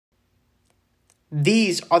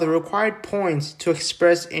These are the required points to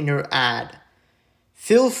express in your ad.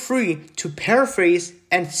 Feel free to paraphrase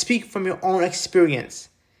and speak from your own experience.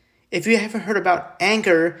 If you haven't heard about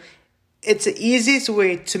Anchor, it's the easiest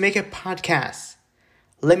way to make a podcast.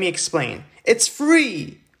 Let me explain. It's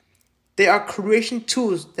free. There are creation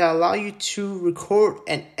tools that allow you to record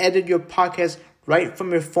and edit your podcast right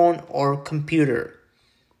from your phone or computer.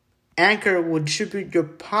 Anchor will distribute your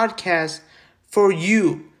podcast for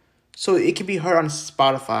you so it can be heard on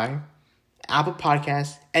Spotify, Apple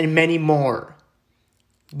Podcasts, and many more.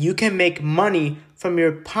 You can make money from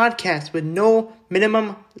your podcast with no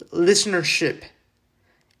minimum listenership.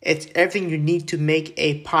 It's everything you need to make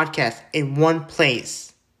a podcast in one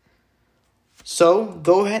place. So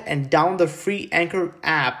go ahead and download the free Anchor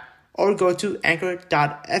app or go to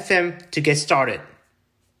anchor.fm to get started.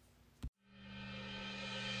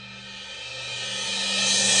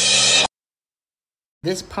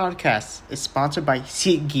 This podcast is sponsored by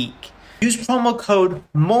SeatGeek. Use promo code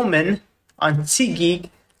MOMEN on SeatGeek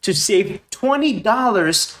to save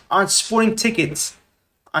 $20 on sporting tickets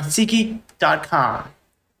on SeatGeek.com.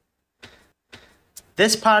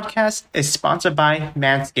 This podcast is sponsored by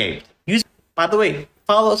Manscaped. By the way,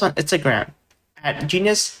 follow us on Instagram at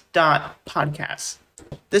genius.podcast.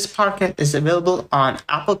 This podcast is available on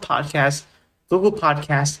Apple Podcasts, Google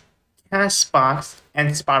Podcasts, CastBox, and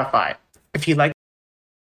Spotify. If you like.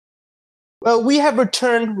 Well, we have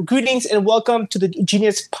returned. Greetings and welcome to the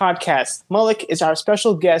Genius Podcast. Malik is our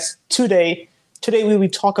special guest today. Today we will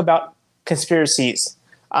talk about conspiracies.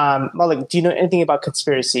 Malik, do you know anything about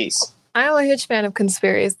conspiracies? I'm a huge fan of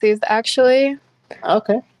conspiracies, actually.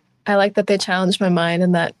 Okay. I like that they challenge my mind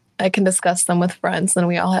and that I can discuss them with friends and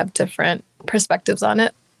we all have different perspectives on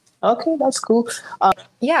it. Okay, that's cool.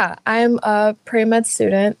 Yeah, I'm a pre-med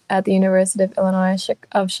student at the University of Illinois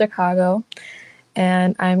of Chicago,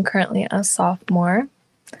 and I'm currently a sophomore.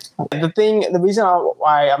 The reason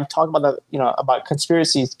why I'm talking about about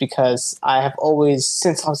conspiracies because I have always,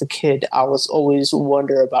 since I was a kid, I was always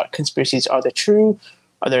wonder about conspiracies. Are they true?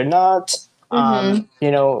 Are they not?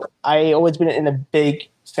 Mm-hmm. I always been in a big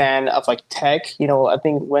fan of like tech. I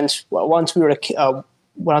think once we were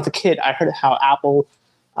when I was a kid, I heard how Apple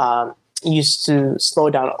used to slow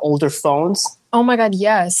down older phones. Oh my God,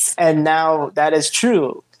 yes. And now that is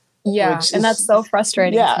true. Yeah, and that's so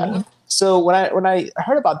frustrating to me. So when I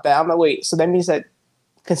heard about that, I'm like, wait, so that means that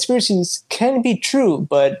conspiracies can be true,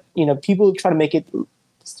 but people try to make it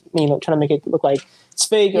look like it's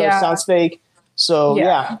fake or it sounds fake. So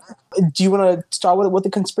yeah. Do you want to start with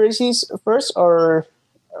the conspiracies first, or?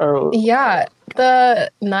 Yeah, the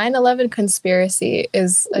 9/11 conspiracy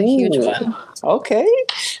is a huge one. Okay.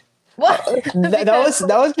 What? that was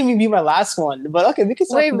going to be my last one, but okay, we can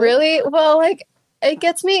start. Wait, really? Well, it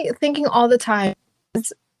gets me thinking all the time.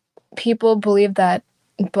 People believe that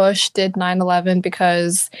Bush did 9/11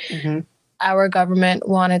 because our government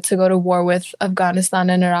wanted to go to war with Afghanistan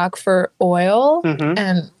and Iraq for oil,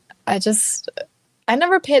 and I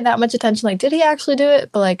never paid that much attention. Like, did he actually do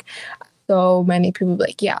it? But so many people be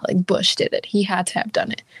like, yeah, Bush did it. He had to have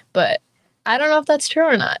done it. But I don't know if that's true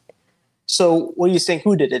or not. So what do you think?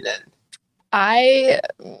 Who did it then?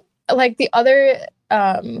 The other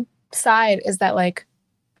side is that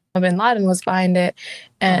Bin Laden was behind it,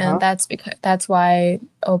 and that's why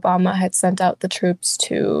Obama had sent out the troops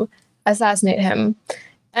to assassinate him.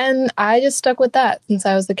 And I just stuck with that since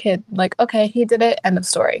I was a kid. Okay, he did it, end of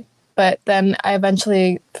story. But then I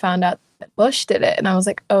eventually found out that Bush did it, and I was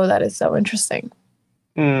like, oh, that is so interesting.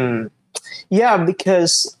 Yeah,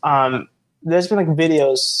 because there's been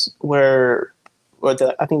videos where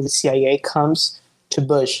I think the CIA comes to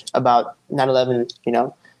Bush about 9/11,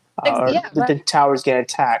 the towers get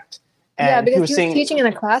attacked. And because he was teaching in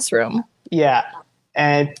a classroom. Yeah,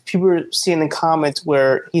 and people were seeing the comments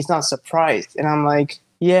where he's not surprised, and I'm like,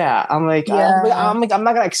 I'm not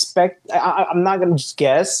gonna expect. I'm not gonna just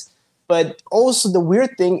guess. But also the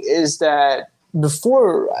weird thing is that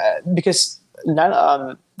before, because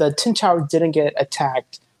the Twin Towers didn't get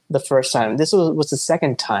attacked the first time. This was the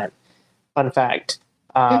second time. Fun fact.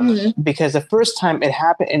 Because the first time it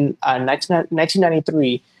happened in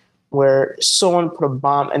 1993, where someone put a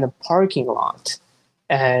bomb in the parking lot,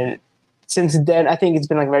 and since then I think it's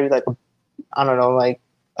been a thing. I don't know why.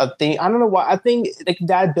 I think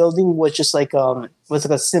that building was just was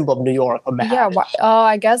a symbol of New York or Manhattan. Yeah.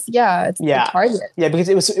 I guess it's the target. Yeah, because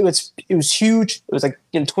it was huge. It was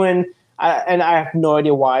twin. And I have no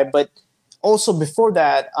idea why. But also before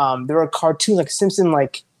that, there were cartoons like Simpson,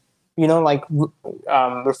 referring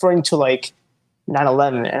to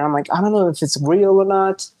 9/11, and I'm like, I don't know if it's real or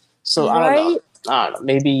not. So I don't know.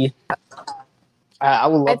 Maybe I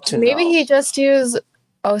would love to Maybe know. he just used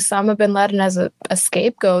Osama bin Laden as a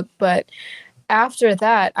scapegoat, but after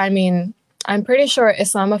that, I mean, I'm pretty sure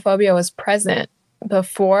Islamophobia was present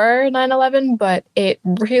before 9/11, but it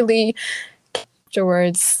really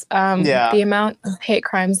afterwards, the amount of hate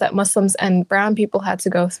crimes that Muslims and brown people had to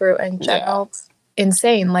go through in general,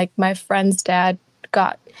 insane. Like my friend's dad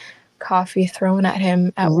got coffee thrown at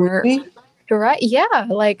him at work. You're right. Yeah.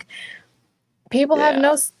 Like people have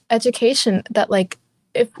no education that like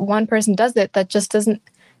if one person does it, that just doesn't,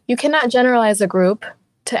 you cannot generalize a group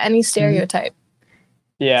to any stereotype.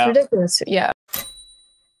 Yeah. It's ridiculous. Yeah.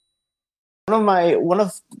 One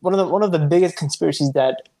of the biggest conspiracies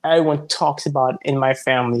that everyone talks about in my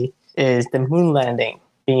family is the moon landing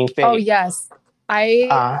being fake. Oh yes, I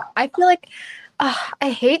feel like I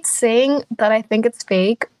hate saying that I think it's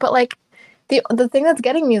fake, but like the thing that's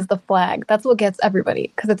getting me is the flag. That's what gets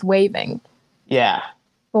everybody because it's waving. Yeah.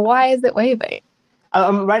 But why is it waving?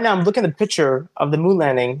 Right now, I'm looking at a picture of the moon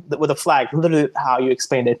landing with a flag, literally how you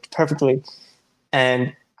explained it perfectly,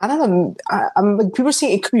 and I don't know. I'm like people are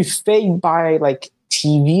saying it could be fake by like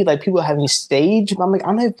TV, like people having stage. But I'm like, I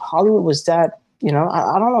don't know if Hollywood was that. You know,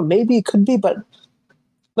 I don't know. Maybe it could be, but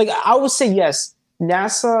like I would say yes.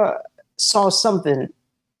 NASA saw something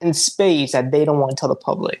in space that they don't want to tell the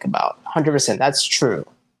public about. 100%. That's true.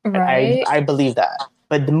 Right. I believe that.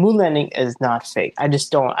 But the moon landing is not fake. I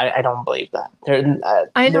just don't. I don't believe that.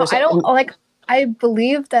 I know. I don't like. I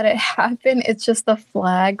believe that it happened. It's just the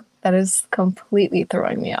flag that is completely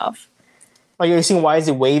throwing me off. Like, are you seeing why is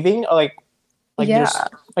it waving? Or like yeah.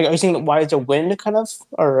 Like, are you seeing why is there wind kind of?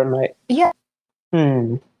 Or am I? Yeah.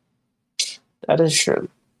 That is true.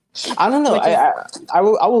 I don't know. I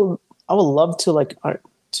would love to like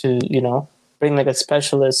to bring like a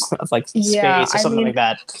specialist of like space or something like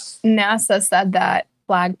that. NASA said that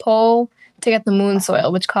flagpole to get the moon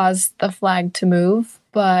soil, which caused the flag to move,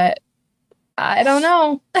 but I don't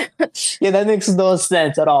know. Yeah, that makes no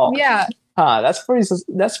sense at all. Yeah. That's pretty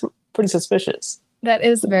suspicious. That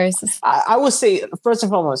is very suspicious. I would say, first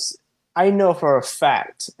and foremost, I know for a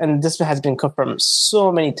fact, and this has been confirmed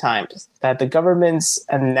so many times, that the governments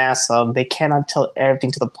and NASA, they cannot tell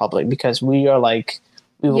everything to the public because we are like,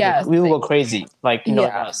 we will go crazy. Like,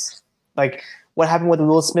 us. Like, what happened with the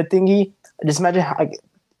Will Smith thingy? Just imagine how, like,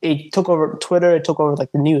 it took over Twitter, it took over,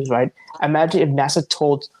 like, the news, right? Imagine if NASA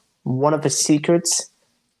told one of the secrets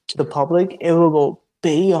to the public, it will go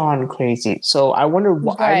beyond crazy. So I wonder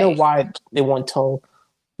I know why they won't tell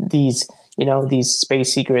these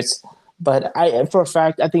space secrets, but for a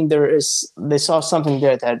fact I think they saw something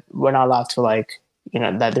there that we're not allowed to that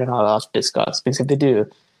they're not allowed to discuss, because if they do,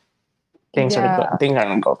 things are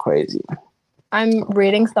gonna go crazy. I'm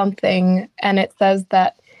reading something and it says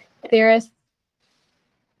that theorists,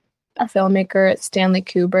 a filmmaker, Stanley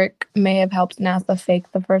Kubrick, may have helped NASA fake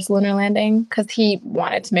the first lunar landing because he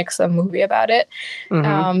wanted to make some movie about it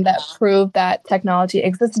that proved that technology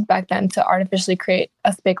existed back then to artificially create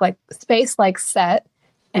a space-like set.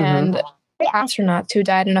 And the astronauts who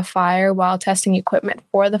died in a fire while testing equipment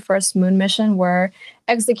for the first moon mission were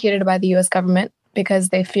executed by the U.S. government because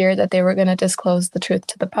they feared that they were going to disclose the truth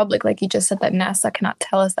to the public. Like you just said, that NASA cannot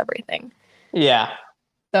tell us everything. Yeah.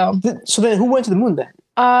 So then who went to the moon then?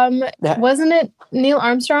 Wasn't it Neil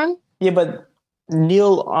Armstrong? Yeah, but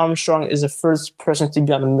Neil Armstrong is the first person to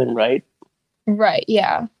be on the moon, right? Right,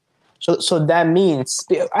 yeah. So that means,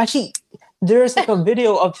 actually, there's like a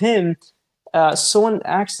video of him. Someone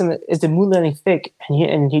asked him, "Is the moon landing fake?"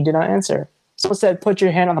 And he did not answer. Someone said, "Put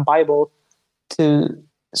your hand on the Bible to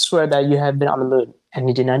swear that you have been on the moon," and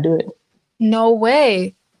he did not do it. No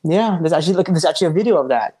way. Yeah, there's actually a video of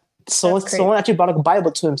that. Someone actually brought a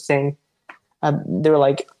Bible to him saying, they were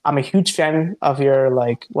like, "I'm a huge fan of your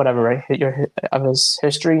whatever, right? Of his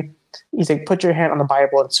history." He's like, "Put your hand on the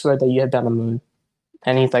Bible and swear that you have been on the moon."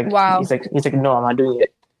 And he's like, "Wow." He's like, "No, I'm not doing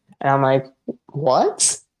it." And I'm like,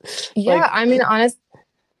 "What?" Yeah, I mean, honest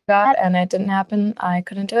God, and it didn't happen. I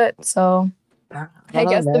couldn't do it, so I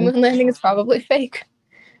guess the moon landing is probably fake.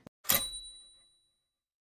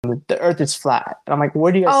 The Earth is flat, and I'm like,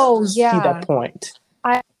 where do you guys see that point?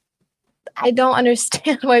 I don't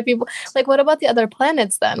understand why people what about the other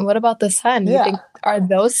planets then? What about the sun? You think, are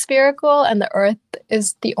those spherical and the Earth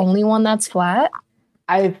is the only one that's flat?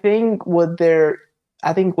 I think what they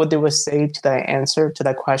would say to that answer to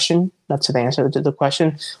that question, not to the answer to the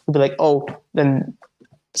question, would be like, oh, then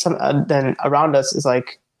then around us is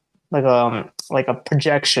like a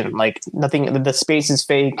projection, like nothing. The space is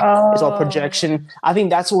fake. It's all projection. I think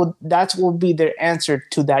that will be their answer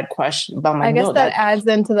to that question. But I'm like, I guess that adds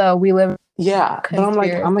into the we live. Yeah, but I'm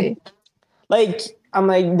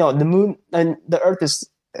like, no, the moon and the Earth is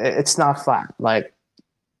it's not flat. Like,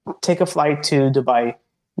 take a flight to Dubai,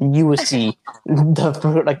 you will see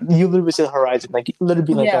the like you literally see the horizon. Like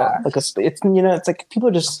literally like Yeah. it's it's like people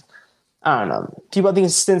just I don't know. People I think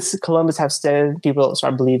since Columbus have said people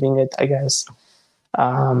start believing it, I guess.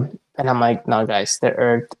 And I'm like, no, guys, the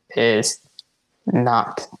Earth is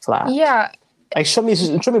not flat. Yeah. Like, show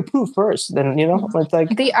me proof first. Then it's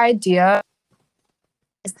like The idea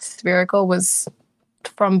spherical was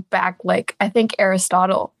from back, like, I think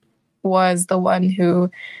Aristotle was the one who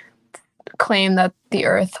claimed that the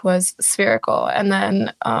Earth was spherical, and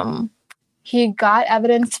then he got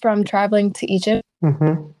evidence from traveling to Egypt,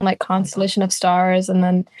 like constellation of stars, and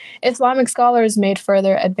then Islamic scholars made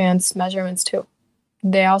further advanced measurements too.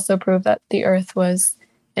 They also proved that the Earth was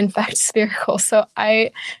in fact spherical. So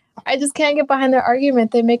I just can't get behind their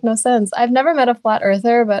argument. They make no sense. I've never met a flat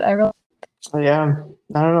earther, but I really yeah,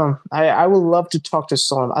 I don't know. I would love to talk to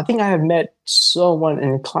someone. I think I have met someone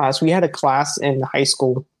in class. We had a class in high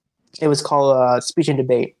school. It was called speech and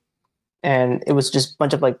debate. And it was just a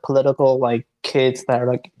bunch of like political like kids that are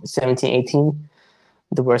like 17, 18.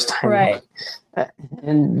 The worst time. right.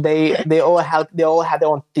 And they all had their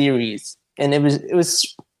own theories. And it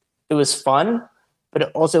was fun, but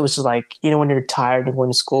it was just like, when you're tired of going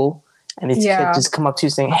to school and these kids just come up to you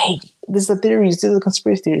saying, hey, this is the theories, these are the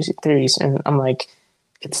conspiracy theories. And I'm like,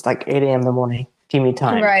 it's like 8 a.m. in the morning. Give me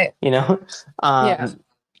time. Right.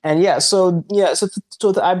 And so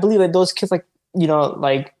I believe that those kids like,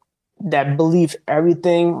 like that believe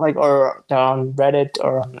everything, like, or they're on Reddit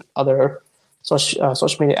or on other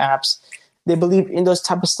social media apps, they believe in those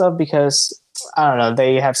type of stuff because I don't know,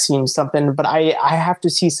 they have seen something, but I have to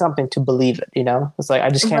see something to believe it. It's like I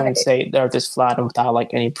just can't say the Earth is flat without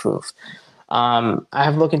like any proof. I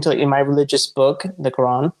have looked into it in my religious book, the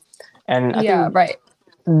Quran, and I think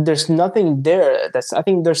there's nothing there. I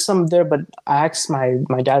think there's some there, but I asked my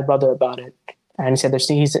dad brother about it, and he said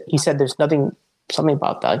he said there's nothing, something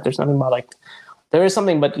about that. There's nothing about like there is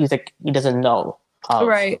something, but he's like he doesn't know.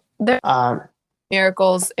 Right. There are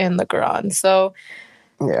miracles in the Quran. So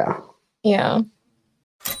yeah.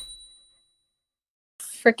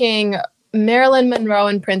 Freaking Marilyn Monroe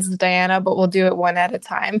and Princess Diana, but we'll do it one at a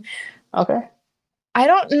time. Okay. I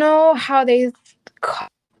don't know how they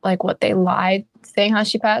like what they lied saying how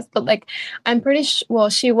she passed, but like I'm pretty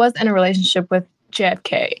sure she was in a relationship with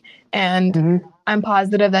JFK, and I'm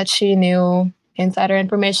positive that she knew insider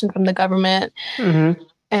information from the government,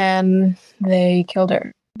 and they killed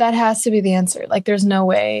her. That has to be the answer. Like, there's no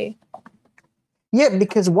way. Yeah,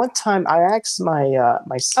 because one time I asked my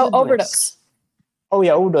siblings. Overdose. Oh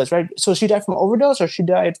yeah, overdose, right? So she died from overdose, or she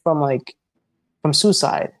died from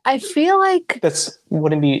suicide? I feel like that's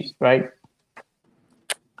wouldn't be right.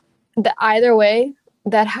 Either way,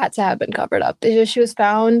 that had to have been covered up. She was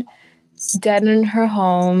found dead in her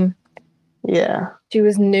home. Yeah. She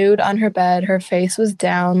was nude on her bed. Her face was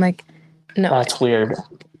down. Like, no. That's weird.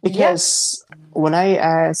 Because when I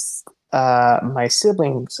asked my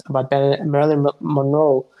siblings about Marilyn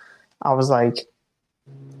Monroe, I was like,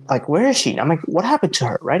 where is she? I'm like, what happened to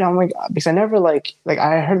her? Right? I'm like, because I never like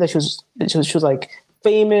I heard that she was like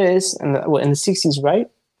famous in the 60s, right?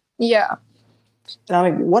 Yeah. And I'm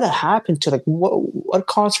like, what happened to what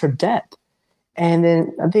caused her death? And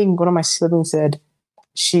then I think one of my siblings said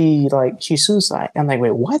she suicide. I'm like,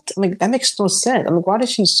 wait, what? I'm like, that makes no sense. I'm like, why did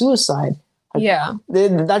she suicide? Like,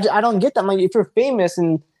 I don't get that. I'm like, if you're famous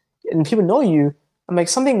and people know you, I'm like,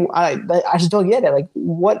 something I just don't get it. Like,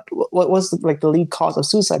 what was like the lead cause of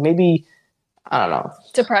suicide? Maybe I don't know.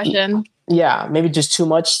 Depression. Yeah, maybe just too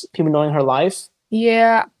much people knowing her life.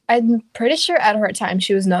 Yeah, I'm pretty sure at her time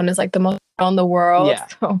she was known as like the most in the world. Yeah,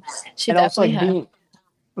 so she and definitely also, had.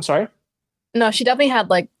 I'm sorry. No, she definitely had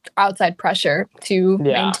like outside pressure to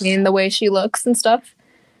maintain the way she looks and stuff.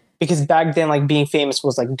 Because back then, like being famous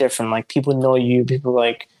was like different. Like people know you, people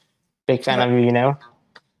like big fan of you, and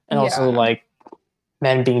also like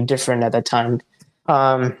men being different at that time.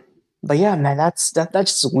 But yeah, man, that's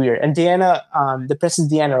just weird. And Diana, the Princess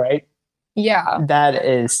Diana, right? Yeah, that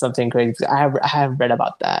is something crazy. I have read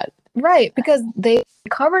about that. Right, because they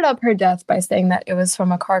covered up her death by saying that it was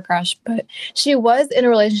from a car crash, but she was in a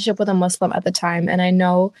relationship with a Muslim at the time. And I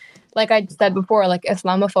know, like I said before, like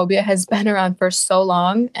Islamophobia has been around for so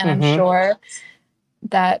long, and I'm sure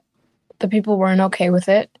that the people weren't okay with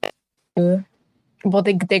it. Well,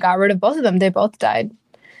 they got rid of both of them. They both died.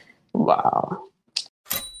 Wow.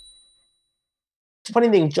 Funny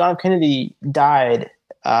thing, John F. Kennedy died.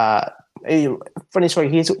 Funny story.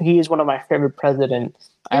 He is one of my favorite presidents.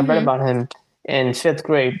 I read about him in 5th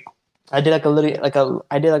grade. I did I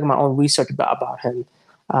did my own research about him,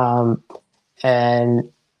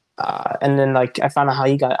 and and then like I found out how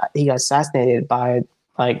he got assassinated by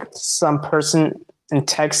like some person in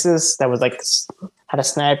Texas that was like had a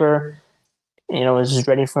sniper, was just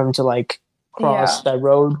ready for him to like cross that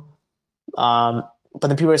road. But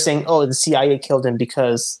then people were saying, oh, the CIA killed him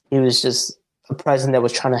because he was just a president that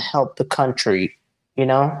was trying to help the country,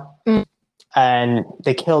 and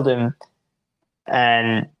they killed him,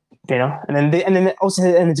 and and then also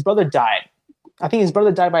his brother died. I think his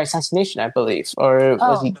brother died by assassination, I believe, or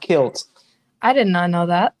was he killed? I did not know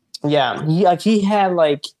that. Yeah, he had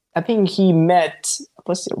like I think he met.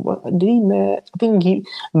 What did he met? I think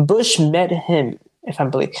Bush met him. If I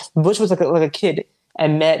believe Bush was like a kid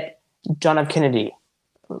and met John F. Kennedy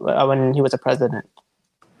when he was a president.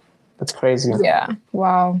 That's crazy. Yeah.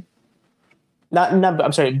 Wow.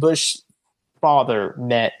 I'm sorry. Bush's father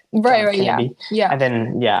met right. Kennedy. Yeah. And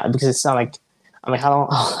then because it's not like I'm like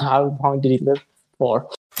how long did he live for?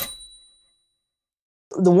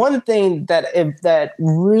 The one thing that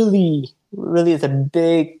really is a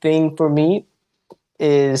big thing for me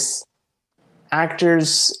is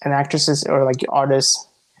actors and actresses or like artists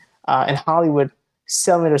in Hollywood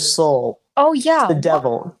selling their soul. Oh yeah, to the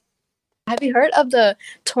devil. Have you heard of the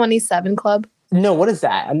 27 Club? No, what is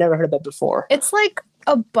that? I've never heard of that before. It's like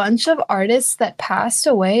a bunch of artists that passed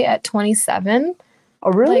away at 27.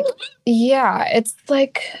 Oh really? Like, yeah, it's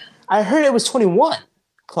like I heard it was 21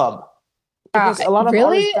 Club. Because a lot of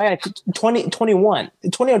artists died at 21,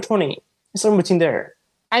 20 or 20. Somewhere between there.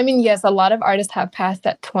 I mean, yes, a lot of artists have passed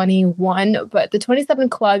at 21, but the 27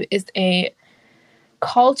 Club is a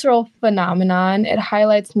cultural phenomenon. It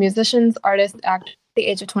highlights musicians, artists, actors at the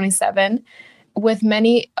age of 27, with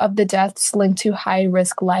many of the deaths linked to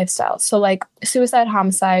high-risk lifestyles. So like suicide,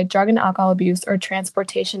 homicide, drug and alcohol abuse, or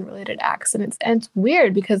transportation-related accidents. And it's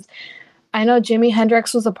weird because I know Jimi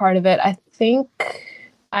Hendrix was a part of it. I think,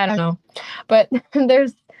 I don't know, but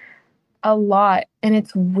there's a lot, and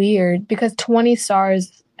it's weird because 20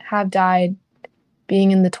 stars have died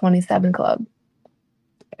being in the 27 Club.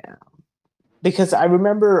 Yeah. Because I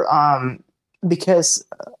remember, because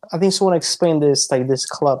I think someone explained this, like this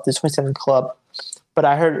club, this 27 Club, but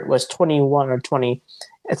I heard it was 21 or 20.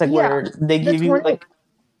 It's like where they give you like,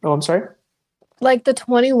 oh, I'm sorry? Like the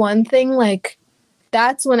 21 thing, like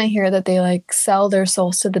that's when I hear that they like sell their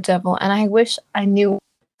souls to the devil, and I wish I knew.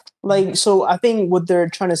 Like, so I think what they're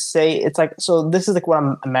trying to say, it's like, so this is like what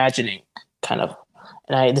I'm imagining, kind of,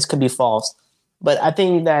 and this could be false, but I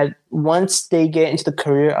think that once they get into the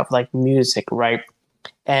career of like music, right,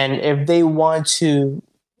 and if they want to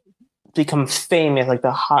become famous, like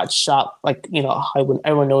the hot shot, like Hollywood,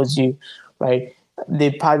 everyone knows you, right?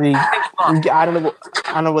 They probably, I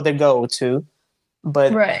don't know what they go to,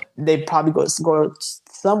 but they probably go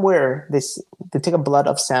somewhere. They take a blood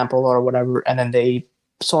of sample or whatever, and then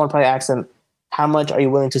someone probably asks them, how much are you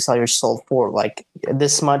willing to sell your soul for? Like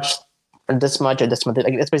this much or this much or this much.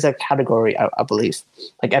 Like it's basically a category, I believe.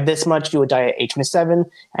 Like at this much, you will die at age 27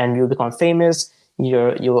 and you'll become famous.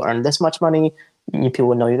 You will earn this much money. People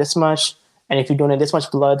will know you this much. And if you donate this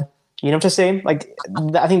much blood, you know what I'm saying? Like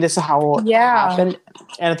I think this is how it happened.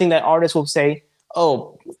 And I think that artists will say,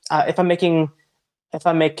 oh, if I'm making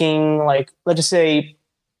like, let's just say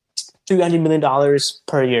 $300 million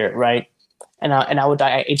per year, right? And I would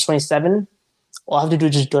die at age 27. All I have to do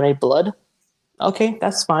is just donate blood. Okay,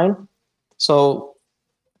 that's fine. So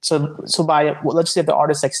by let's say the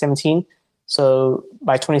artist's like 17. So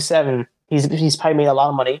by 27, he's probably made a lot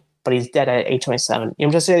of money, but he's dead at age 27. You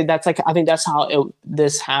know, just say that's like I think that's how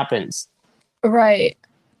this happens. Right.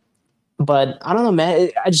 But I don't know,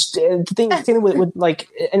 man. I just the thing with like,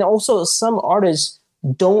 and also some artists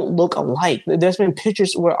don't look alike. There's been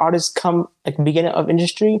pictures where artists come at the beginning of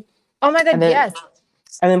industry. Oh my god, yes.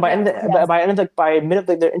 And then by mid of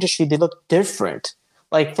their industry, they look different.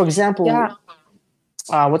 Like for example,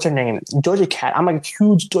 what's her name? Doja Cat. I'm like a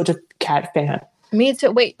huge Doja Cat fan. Me too.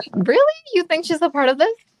 Wait, really? You think she's a part of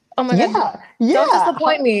this? Oh my god! Yeah. Don't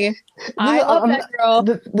disappoint me. I love that girl.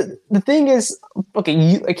 The thing is,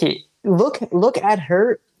 okay. Look at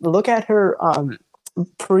her. Look at her.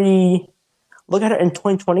 Look at her in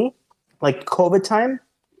 2020, like COVID time.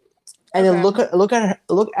 And then look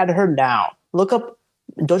at her now. Look up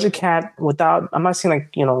Doja Cat without. I'm not saying like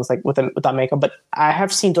it's like without makeup, but I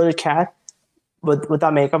have seen Doja Cat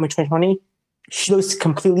without makeup in 2020. She looks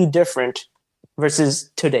completely different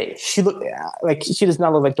versus today. She does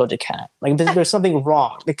not look like Doja Cat. Like there's something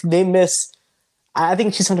wrong. Like they miss. I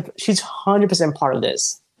think she's 100% part of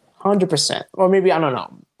this. 100%, or maybe I don't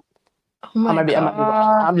know. Oh my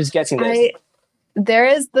God. I'm just guessing this. There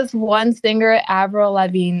is this one singer, Avril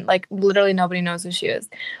Lavigne, like literally nobody knows who she is,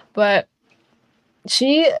 but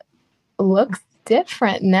she looks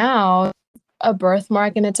different now. A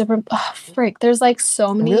birthmark and a different. Oh, freak! There's like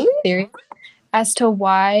so many theories as to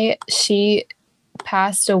why she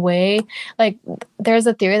passed away. Like, there's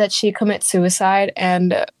a theory that she commits suicide,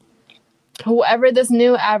 and whoever this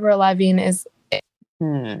new Avril Lavigne is.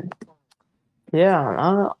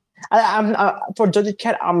 Yeah, I'm for Doja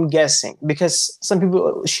Cat. I'm guessing because some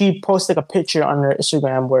people she posted like a picture on her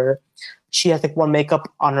Instagram where she has like one makeup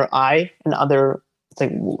on her eye and other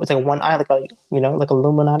like with like one eye like a like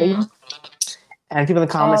Illuminati, and people in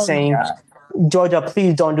the comments saying, "Georgia,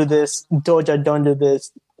 please don't do this. Georgia, don't do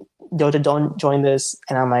this. Georgia, don't join this."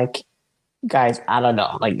 And I'm like, guys, I don't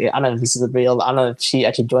know. Like, I don't know if this is real. I don't know if she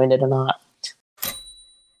actually joined it or not.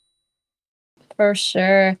 For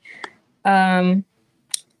sure.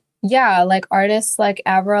 Yeah, like artists like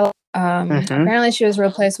Avril. Apparently she was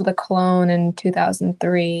replaced with a clone in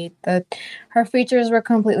 2003. Her features were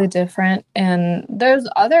completely different, and there's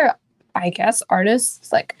other, I guess,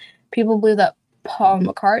 artists like people believe that Paul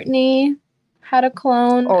McCartney had a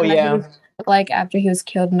clone. Oh yeah, like after he was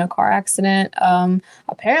killed in a car accident.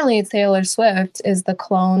 Apparently Taylor Swift is the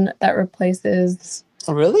clone that replaces.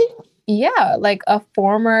 Really? Yeah, like a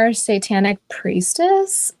former satanic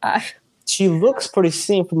priestess. She looks pretty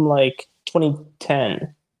same from like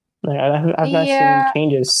 2010. Like I've not seen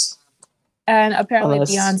changes. And apparently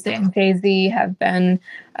Beyonce and Jay-Z have been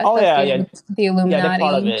the Illuminati. Yeah, they're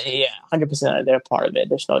part of it. Yeah, 100%. They're part of it.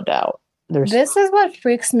 There's no doubt. This is what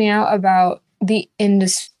freaks me out about the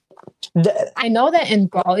industry. I know that in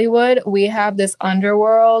Bollywood we have this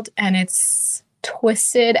underworld and it's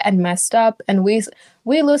twisted and messed up, and we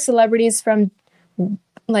lose celebrities from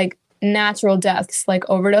like natural deaths, like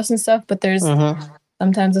overdose and stuff, but there's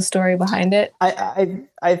sometimes a story behind it.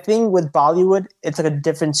 I think with Bollywood, it's like a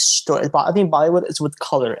different story. I think Bollywood is with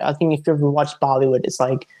color. I think if you ever watch Bollywood, it's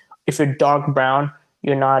like if you're dark brown,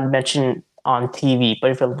 you're not mentioned on TV, but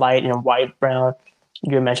if you're light and white brown,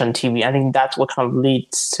 you're mentioned on TV. I think that's what kind of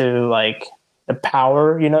leads to like the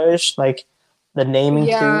power, ish, like the naming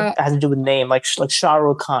thing that has to do with name, like Shah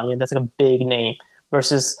Rukh Khan. That's like a big name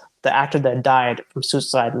versus the actor that died from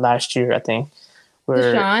suicide last year, I think.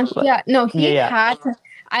 Deshaun? Yeah, no, he had to.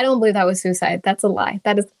 I don't believe that was suicide. That's a lie.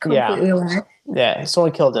 That is completely a lie. Yeah,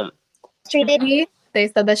 someone killed him. They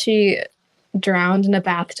said that she drowned in a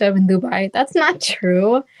bathtub in Dubai. That's not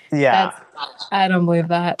true. Yeah. I don't believe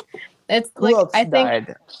that. It's like, I think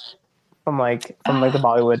died from the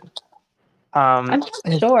Bollywood. I'm not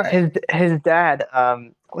sure. His dad,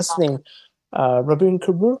 what's his name? Rabir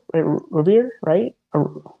Kapoor? Rabir, right?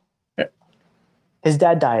 His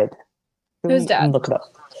dad died. Whose dad? Look it up.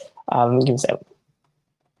 Give me a second.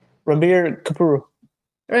 Ranbir Kapoor.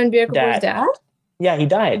 Ranbir Kapoor's dad? Yeah, he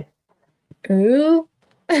died. Ooh.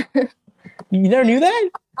 You never knew that?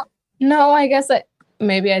 No, I guess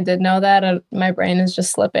maybe I did know that. My brain is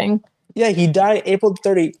just slipping. Yeah, he died April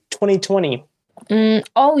 30, 2020.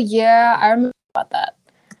 Oh, yeah. I remember about that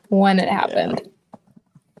when it happened.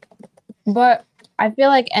 Yeah. But I feel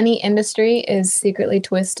like any industry is secretly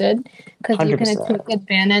twisted because you can take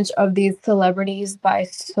advantage of these celebrities by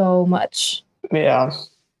so much. Yeah.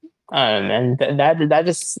 And that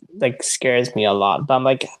just like scares me a lot.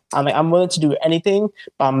 But I'm willing to do anything,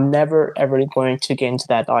 but I'm never ever going to get into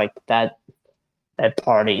that that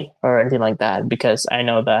party or anything like that because I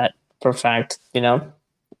know that for a fact,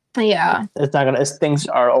 Yeah. It's not gonna. Things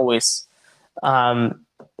are always.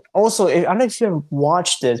 Also, I don't know if you have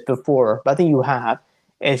watched this before, but I think you have.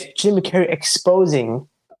 Is Jim Carrey exposing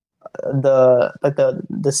the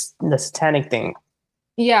satanic thing?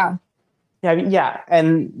 Yeah. Yeah,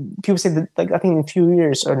 and people say that I think in a few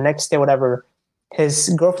years or next day, whatever, his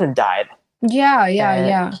girlfriend died.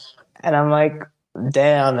 Yeah. And I'm like,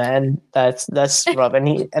 damn, man, that's rough. And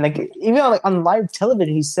even on live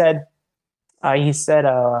television, he said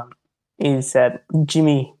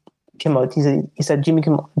Jimmy Kimmel. He said Jimmy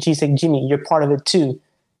Kimmel. He said Jimmy, you're part of it too.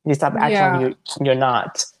 You stop acting like you're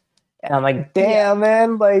not. And I'm like, damn,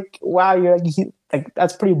 man, like wow, you're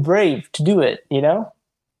that's pretty brave to do it,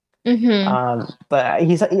 Mm-hmm. But I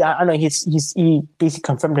don't know. He basically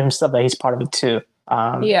confirmed to himself that he's part of it too. But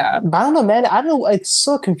I don't know, man. I don't know. It's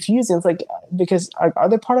so confusing. It's like because are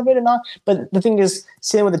they part of it or not? But the thing is,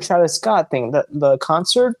 same with the Travis Scott thing, the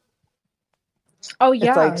concert. Oh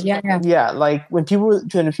yeah, yeah. Like when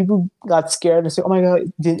people got scared and say, "Oh my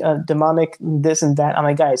god, demonic this and that," I'm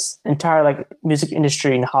like, guys, entire music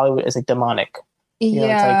industry in Hollywood is demonic. You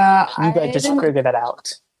guys just figure that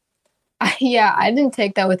out. Yeah, I didn't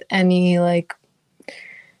take that with any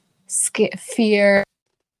fear.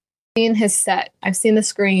 Seen his set, I've seen the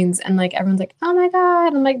screens, and everyone's like, "Oh my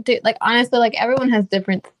god!" I'm like, dude, honestly, everyone has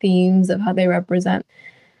different themes of how they represent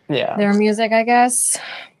Yeah. their music, I guess.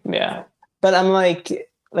 Yeah. But I'm like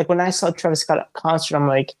when I saw Travis Scott at concert, I'm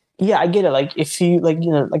like, yeah, I get it. Like if you like,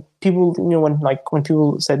 like people, when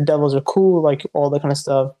people said devils are cool, like all that kind of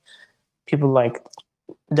stuff, people like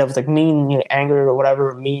devils like mean, anger or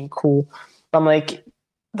whatever, mean, cool. I'm like,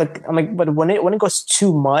 but when it goes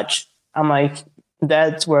too much, I'm like,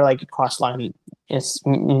 that's where like a cross line is,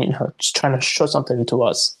 just trying to show something to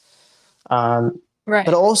us. Right.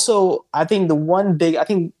 But also, I think I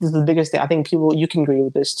think this is the biggest thing. I think you can agree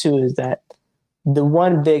with this too, is that the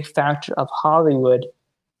one big factor of Hollywood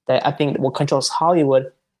that I think what controls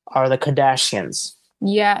Hollywood are the Kardashians.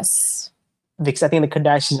 Yes. Because I think the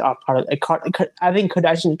Kardashians are part of I think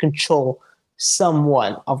Kardashians control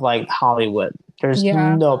somewhat of like Hollywood. There's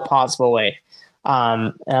no possible way.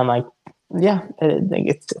 And I'm like, yeah,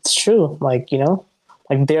 it's true. Like,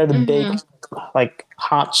 like they're the big, like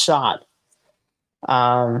hot shot.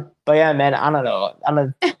 But yeah, man, I don't know.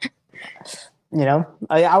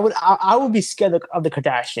 I would be scared of the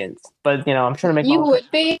Kardashians, but I'm trying to make. You would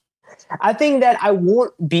be. I think that I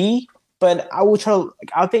won't be, but I will try to.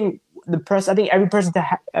 I think every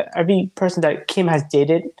person that Kim has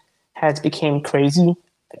dated has become crazy.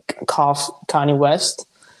 Cough Kanye West.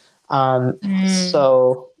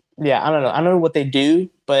 So yeah, I don't know. I don't know what they do,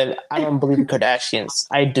 but I don't believe the Kardashians.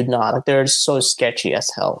 I do not. Like, they're so sketchy as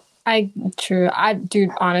hell.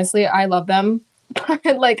 Dude, honestly, I love them.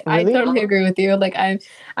 Like, really? I totally agree with you. Like,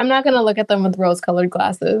 I'm not gonna look at them with rose-colored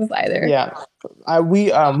glasses either. Yeah,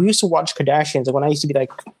 we used to watch Kardashians when I used to be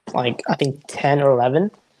like I think 10 or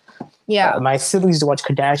 11. Yeah, my siblings used to watch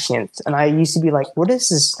Kardashians, and I used to be like, "What is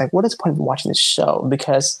this? Like, what is the point of watching this show?"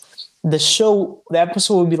 Because the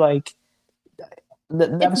episode would be like,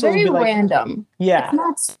 it's very random. Yeah, it's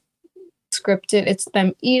not scripted. It's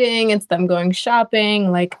them eating. It's them going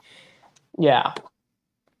shopping. Like, yeah,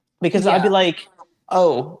 because I'd be like,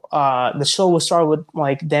 "Oh, the show will start with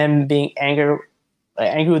like them being angry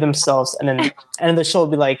with themselves, and then the show will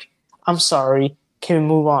be like, I'm sorry, can we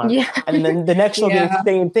move on?" Yeah. And then the next show will be the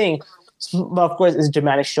same thing. But of course, it's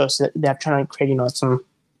dramatic shows, so they're trying to create, some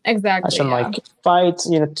like fights,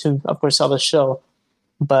 to of course sell the show.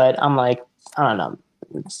 But I'm like, I don't know,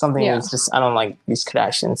 something is just, I don't like these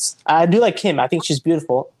Kardashians. I do like Kim. I think she's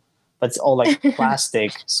beautiful, but it's all like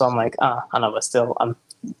plastic. So I'm like, I don't know, but still, I'm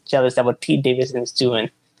jealous at what Pete Davidson is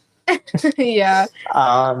doing. Yeah.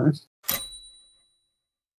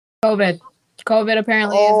 COVID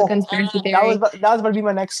apparently is a conspiracy theory. That was going to be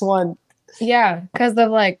my next one. Yeah, because of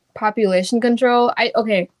like population control. I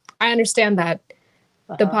understand that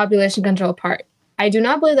the population control part. I do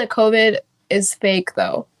not believe that COVID is fake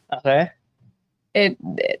though. Okay.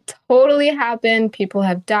 It totally happened. People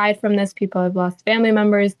have died from this. People have lost family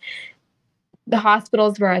members. The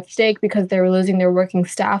hospitals were at stake because they were losing their working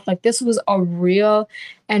staff. Like, this was a real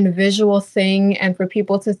and visual thing, and for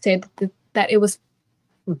people to say that it was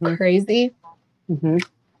crazy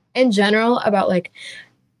in general about like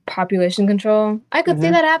population control, I could see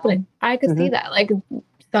that happening. I could see that. Like,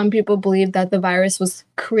 some people believe that the virus was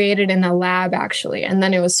created in a lab actually, and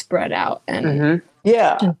then it was spread out. And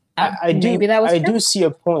yeah, I do see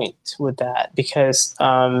a point with that, because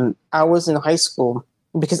I was in high school,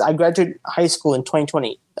 because I graduated high school in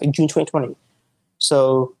 2020, like June 2020.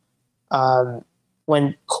 So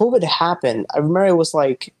when COVID happened, I remember it was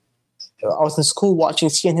like, I was in school watching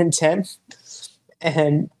CNN 10,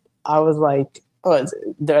 and I was like, oh,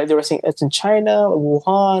 they were saying it's in China,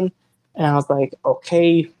 Wuhan, and I was like,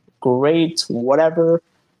 okay, great, whatever,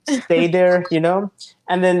 stay there,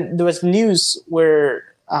 And then there was news where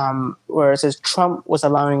it says Trump was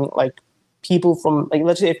allowing like people from, like,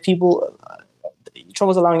 let's say if Trump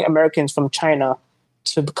was allowing Americans from China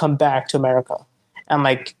to come back to America, and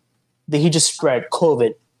like he just spread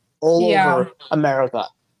COVID all over America,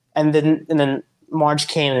 and then March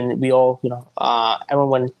came, and we all, everyone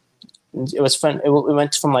went. It was fun. It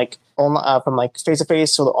went from like online, from like face to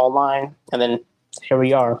face to the online, and then here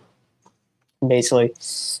we are, basically.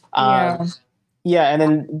 And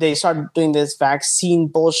then they started doing this vaccine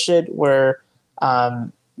bullshit where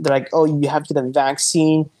they're like, "Oh, you have to get the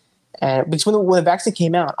vaccine," and because when the vaccine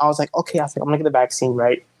came out, I was like, "Okay, I'm gonna get the vaccine,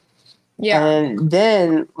 right?" Yeah. And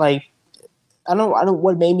then like, I don't know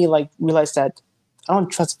what made me like realize that I don't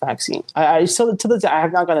trust the vaccine. I still, to this day, I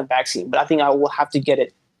have not gotten a vaccine, but I think I will have to get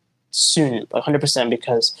it soon, like 100%,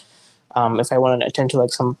 because if I want to attend to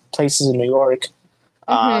like some places in New York,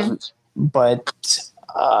 but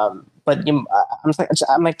I'm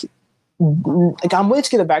like I'm willing to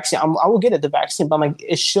get a vaccine. I will get the vaccine, but I'm like,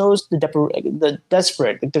 it shows the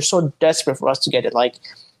desperate. Like, they're so desperate for us to get it. Like,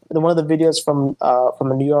 one of the videos from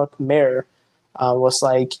a New York mayor was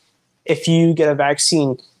like, if you get a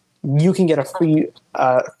vaccine, you can get a free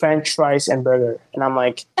French fries and burger. And I'm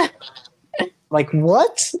like,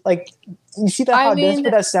 what? Like, you see that how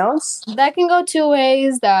desperate that sounds? That can go two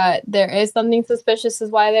ways. That there is something suspicious is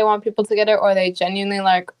why they want people to get it, or they genuinely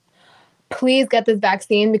like, please get this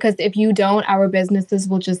vaccine, because if you don't, our businesses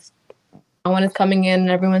will just, no one is coming in and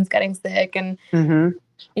everyone's getting sick. And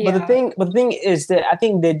But the thing is that I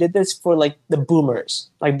think they did this for like the boomers.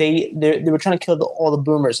 Like they were trying to kill all the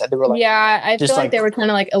boomers. They were like, I feel like they were trying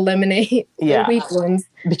to like eliminate the weak ones,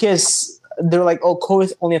 because they're like, oh,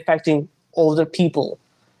 COVID's only affecting older people,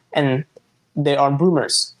 and they are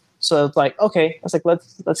boomers. So it's like, okay, it's like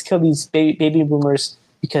let's kill these baby boomers,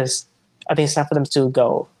 because I think it's time for them to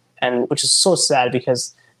go. And which is so sad,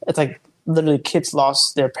 because it's like literally kids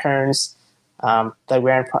lost their parents, their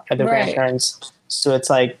grandparents. So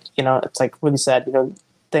it's like, it's like really sad,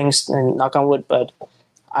 things, and knock on wood, but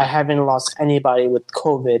I haven't lost anybody with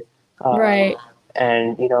COVID. Right.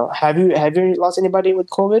 And, have you lost anybody with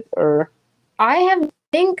COVID? Or I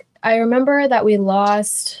remember that we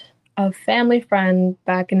lost a family friend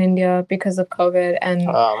back in India because of COVID. And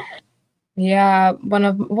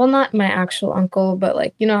not my actual uncle, but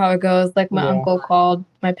like, you know how it goes. Like my uncle called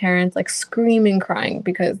my parents like screaming, crying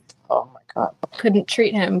because oh my God, couldn't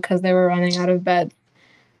treat him because they were running out of bed.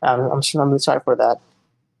 I'm really sorry for that.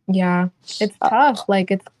 Yeah, it's tough.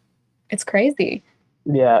 Like it's crazy.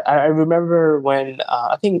 Yeah, I remember when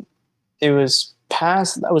I think it was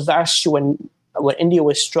last year when India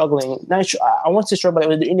was struggling. Not sure, I want to say struggle,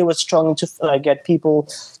 but India was struggling to get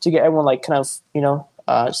everyone like kind of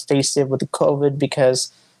stay safe with the COVID,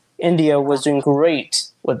 because India was doing great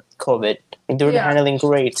with COVID. Like, they were handling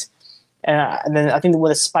great, and then I think when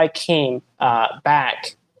the spike came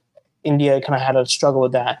back, India kind of had a struggle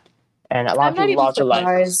with that, and a lot of people lost their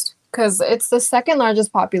lives. Because it's the second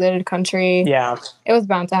largest populated country. Yeah, it was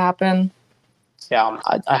bound to happen. Yeah,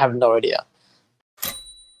 I have no idea.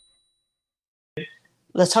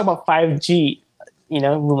 Let's talk about 5G.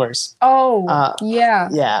 Rumors. Oh, yeah.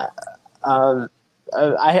 Yeah. I'm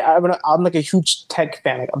like a huge tech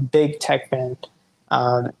fan, like a big tech fan.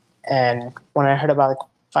 And when I heard about like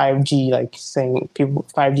 5G, like saying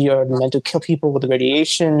 5G are meant to kill people with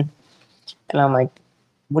radiation, and I'm like,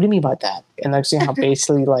 what do you mean by that? And I'm seeing how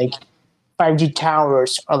basically like 5G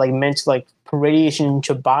towers are like meant to like put radiation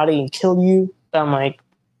into your body and kill you. And I'm like,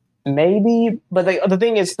 maybe, but the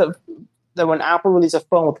thing is that when Apple released a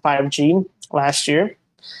phone with 5G last year,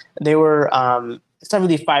 they were it's not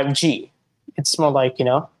really 5G. It's more like,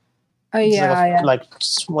 like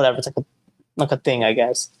whatever. It's like a thing, I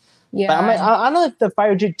guess. Yeah. But I'm like, I don't know if the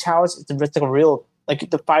 5G towers is like a real, like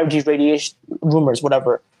the 5G radiation rumors,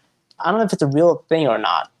 whatever. I don't know if it's a real thing or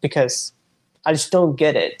not, because I just don't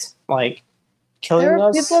get it. Like, killing us. There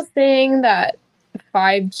are people saying that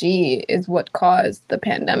 5G is what caused the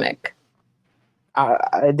pandemic.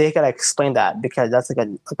 They gotta explain that, because that's like a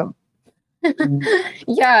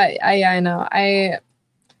yeah, I know. I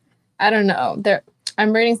don't know.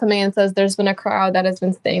 I'm reading something and it says there's been a crowd that has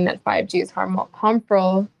been saying that 5G is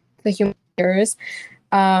harmful to human ears.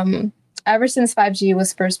 Ever since 5G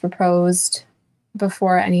was first proposed,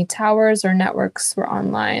 before any towers or networks were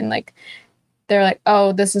online, like they're like,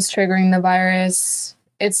 oh, this is triggering the virus.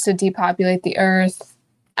 It's to depopulate the earth.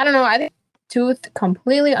 I don't know. I think two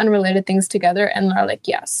completely unrelated things together, and they're like,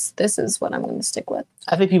 yes, this is what I'm going to stick with.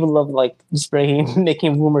 I think people love like just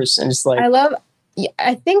making rumors and just like.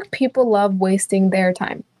 I think people love wasting their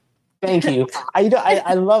time. Thank you.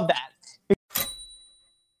 I love that.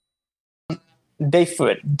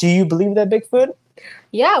 Bigfoot. Do you believe that Bigfoot?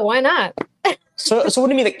 Yeah, why not? So what do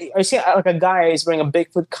you mean? Like, are you seeing like a guy is wearing a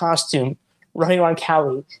Bigfoot costume, running around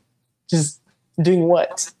Cali, just doing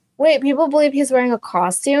what? Wait, people believe he's wearing a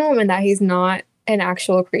costume and that he's not an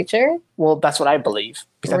actual creature? Well, that's what I believe.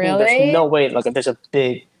 Because really? I think there's no way like there's a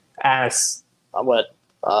big ass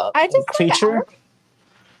creature.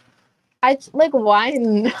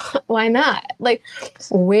 Why not? Like,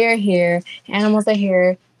 we're here, animals are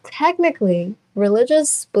here. Technically,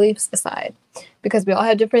 religious beliefs aside, because we all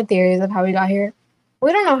have different theories of how we got here.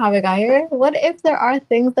 We don't know how we got here. What if there are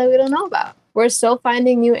things that we don't know about? We're still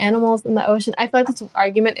finding new animals in the ocean. I feel like this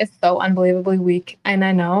argument is so unbelievably weak, and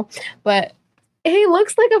I know, but he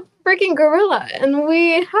looks like a freaking gorilla, and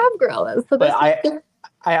we have gorillas. So but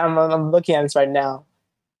I'm looking at this right now.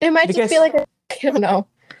 It might just be like I don't know.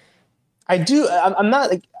 I'm not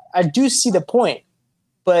like, I do see the point,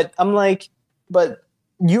 but I'm like, but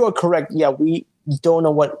you are correct. Yeah, we don't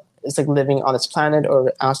know what it's like living on this planet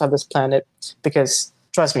or outside this planet, because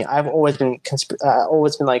trust me, I've always been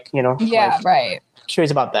like, yeah, like, right,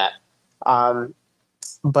 curious about that.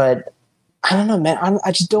 But I don't know, man.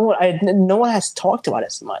 I just don't. No one has talked about it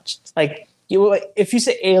as much. Like if you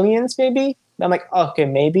say aliens, maybe I'm like, okay,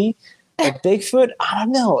 maybe. But Bigfoot, I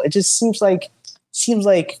don't know. It just seems like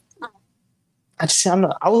I don't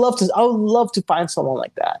know. I would love to find someone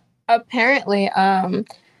like that. Apparently,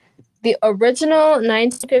 the original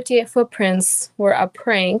 1958 footprints were a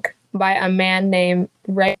prank by a man named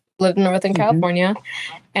Ray, who lived in Northern California,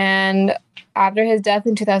 and after his death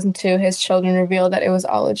in 2002, his children revealed that it was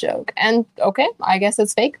all a joke. And okay, I guess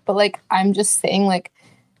it's fake, but like I'm just saying, like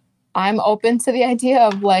I'm open to the idea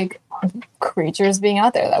of like creatures being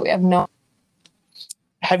out there that we have no.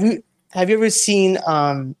 Have you ever seen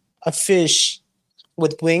a fish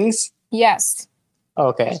with wings? Yes.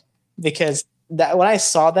 Okay, because that when I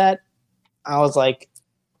saw that, I was like,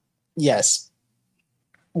 yes,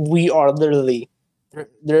 we are literally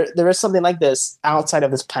there is something like this outside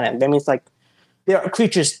of this planet. That means like there are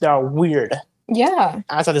creatures that are weird. Yeah.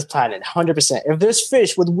 Outside this planet, 100%. If there's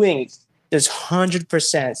fish with wings, there's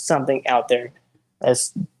 100% something out there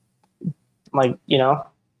that's like, you know.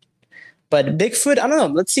 But Bigfoot, I don't know.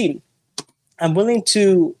 Let's see. I'm willing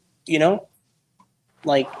to, you know,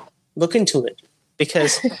 like look into it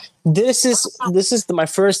because this is my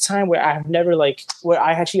first time where I have never like where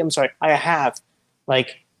I actually I have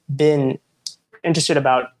like been interested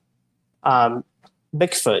about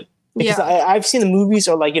Bigfoot because I've seen the movies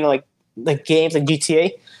or like, you know, like games like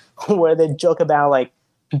GTA where they joke about like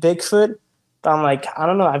Bigfoot, but I'm like, I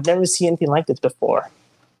don't know, I've never seen anything like this before.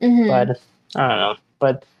 But I don't know.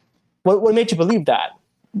 But what made you believe that?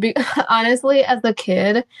 Honestly, as a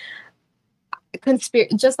kid,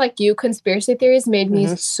 just like you, conspiracy theories made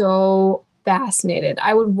me so fascinated.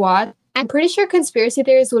 I would watch. I'm pretty sure conspiracy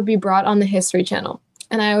theories would be brought on the History Channel,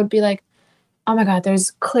 and I would be like, "Oh my god,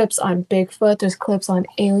 there's clips on Bigfoot, there's clips on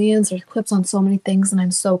aliens, there's clips on so many things," and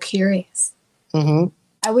I'm so curious. I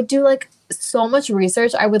would do like so much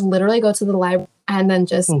research. I would literally go to the library and then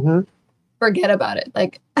just forget about it.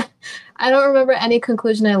 Like, I don't remember any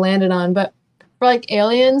conclusion I landed on, but for like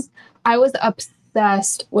aliens, I was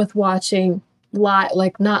obsessed with watching not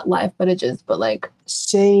live footages, but like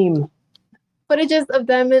same footages of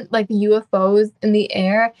them in like UFOs in the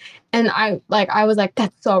air, and I was like,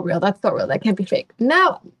 that's so real, that can't be fake.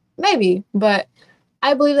 Now maybe, but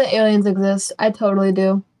I believe that aliens exist. I totally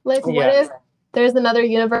do. Like, what if there's another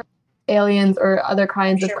universe, aliens or other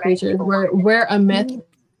kinds of creatures where we're a myth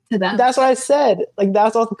to them? That's what I said. Like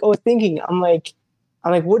that's what I was thinking. I'm like,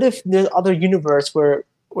 what if there's other universe where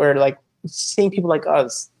like same people like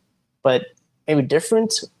us, but maybe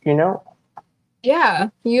different, you know? Yeah,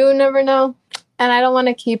 you never know. And I don't want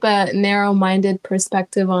to keep a narrow-minded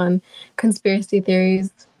perspective on conspiracy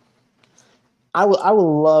theories. I would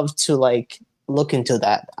love to like look into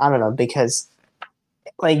that. I don't know because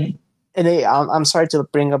like, and I'm sorry to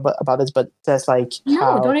bring up about this, but that's like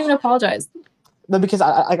don't even apologize. No, because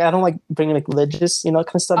I don't like bringing like religious, you know,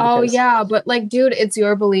 kind of stuff. Oh yeah, but like, dude, it's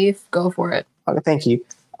your belief. Go for it. Okay, thank you.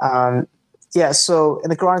 Yeah. So in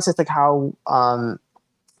the Quran it says like how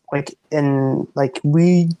like in like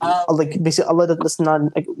we like basically Allah does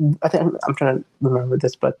not like I think I'm trying to remember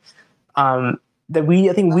this, but that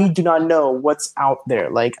I think we do not know what's out there.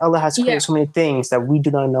 Like Allah has created so many things that we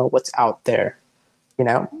do not know what's out there, you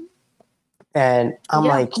know. And I'm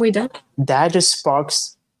like, we don't. That just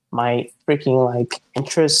sparks my freaking like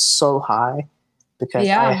interest so high because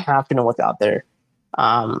I have to know what's out there.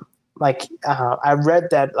 I read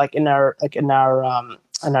that like in our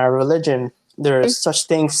religion there's such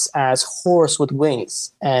things as horse with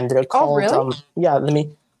wings, and they're called really? Let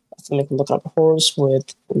me look up horse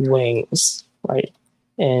with wings, right?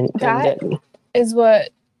 And that is what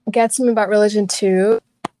gets me about religion too.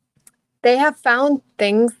 They have found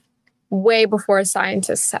things way before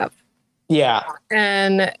scientists have. Yeah.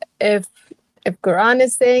 And if Quran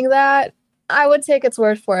is saying that, I would take its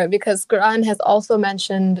word for it, because Quran has also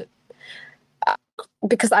mentioned,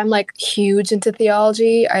 because I'm like huge into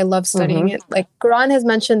theology, I love studying it. Like Quran has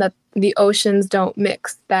mentioned that the oceans don't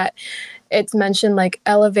mix, that it's mentioned like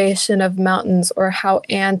elevation of mountains, or how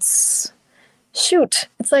ants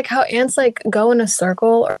it's like how ants like go in a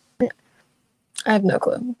circle, or I have no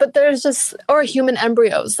clue. But there's just, or human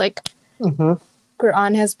embryos, like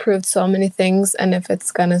Quran has proved so many things, and if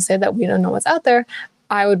it's gonna say that we don't know what's out there,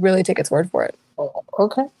 I would really take its word for it.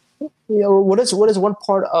 Okay. You know, what is one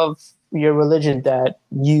part of your religion that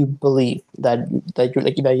you believe that you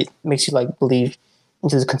like that makes you like believe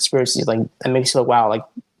into the conspiracies, like that makes you like, wow, like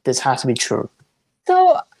this has to be true?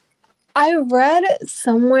 So I read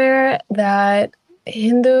somewhere that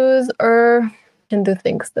Hindu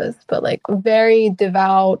thinks this, but like very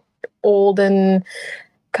devout, olden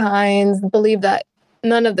kinds believe that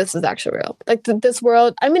none of this is actually real. Like this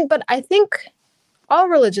world, I mean, but I think all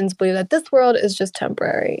religions believe that this world is just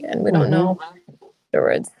temporary and we don't know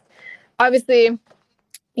afterwards. Obviously,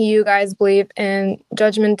 you guys believe in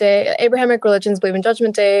Judgment Day. Abrahamic religions believe in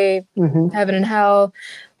Judgment Day, heaven and hell.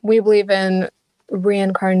 We believe in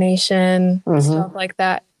reincarnation, stuff like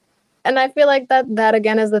that. And I feel like that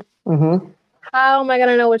again is the how am I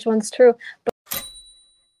gonna know which one's true?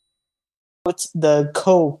 What's the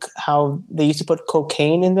Coke? How they used to put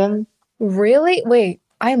cocaine in them? Really? Wait,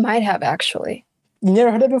 I might have actually. You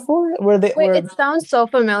never heard it before? It sounds so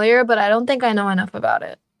familiar, but I don't think I know enough about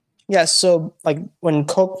it. Yeah, so like when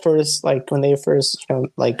Coke first, like when they first,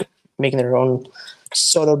 like making their own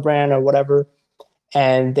soda brand or whatever,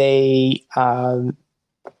 and they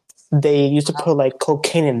used to put like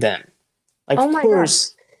cocaine in them, like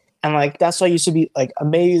first, and like that's why it used to be like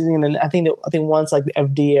amazing. And then I think once like the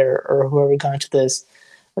FDA or whoever got into this,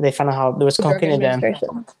 they found out how there was cocaine in them.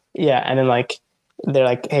 Yeah, and then like they're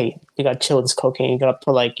like, hey, you gotta chill with this cocaine. You gotta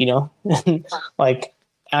put like like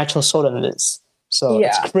actual soda in this. So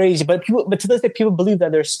it's crazy, but to this day, people believe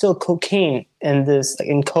that there's still cocaine in this, like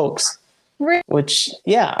in Cokes, which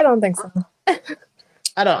I don't think so.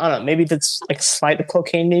 I don't know. Maybe it's like slight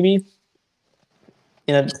cocaine. Maybe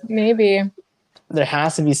maybe there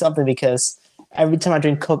has to be something because every time I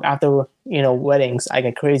drink Coke after weddings, I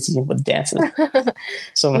get crazy with dancing.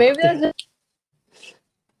 So maybe that's just...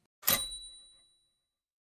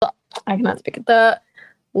 I cannot speak. The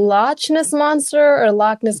Loch Ness Monster,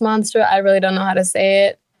 I really don't know how to say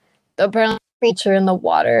it. The apparently creature in the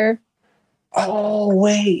water. Oh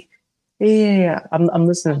wait, yeah. I'm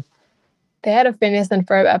listening. They had a Phineas and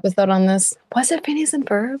Ferb episode on this. Was it Phineas and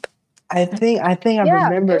Ferb? I think I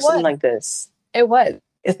remember something like this. It was.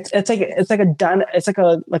 It's like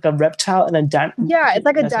a reptile and a dinosaur. Yeah, it's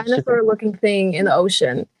like a dinosaur-looking thing in the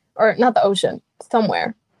ocean, or not the ocean,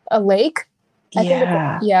 somewhere. A lake. I think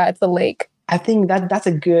it's a lake. I think that's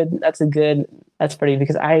pretty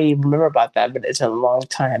because I remember about that, but it's a long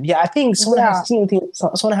time. Yeah, I think someone has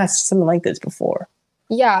something like this before.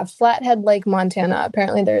 Yeah, Flathead Lake, Montana.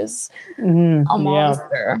 Apparently, there's a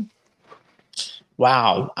monster. Yeah.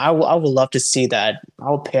 Wow, I would love to see that.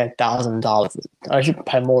 I would pay $1,000. I should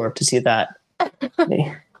pay more to see that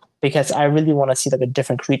because I really want to see like a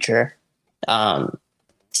different creature, like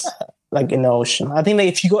in the ocean. I think that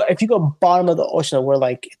if you go bottom of the ocean where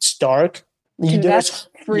like it's dark. That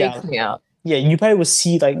freaks me out. Yeah, you probably will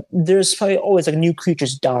see like there's probably always like new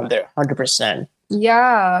creatures down there, 100%.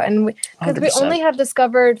 Yeah, and because we only have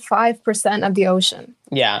discovered 5% of the ocean.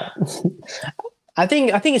 Yeah, I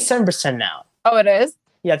think it's 7% now. Oh, it is.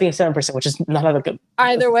 Yeah, I think it's 7%, which is not like a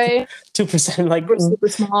either way 2%, like super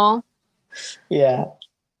small. Yeah,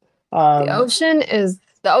 the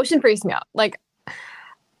ocean freaks me out. Like,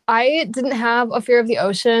 I didn't have a fear of the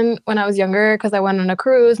ocean when I was younger because I went on a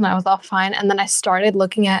cruise and I was all fine. And then I started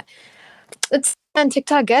looking at and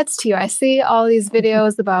TikTok gets to you. I see all these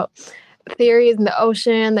videos about theories in the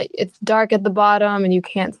ocean that it's dark at the bottom and you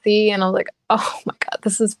can't see. And I was like, oh my God,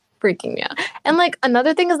 this is freaking me out. And like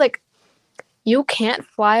another thing is like, you can't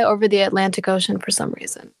fly over the Atlantic Ocean for some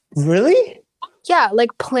reason. Really? Yeah,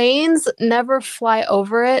 like planes never fly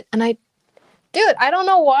over it. And I don't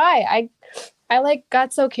know why. I like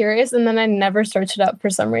got so curious and then I never searched it up for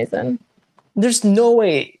some reason. There's no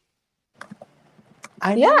way.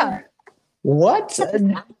 What?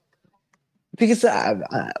 Because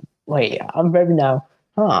wait, I'm ready now.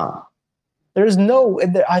 Huh? There's no.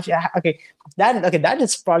 Okay, that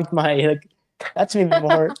just sparked my like. That's maybe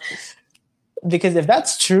more. Because if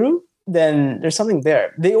that's true, then there's something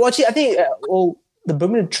there. I think the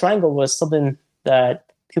Bermuda Triangle was something that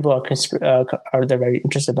people are they're very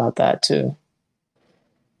interested about that too.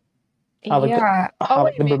 How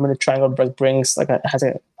the Bermuda Triangle brings has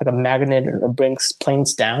a magnet or brings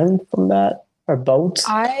planes down from that or boats.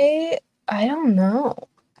 I don't know.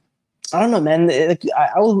 I don't know, man.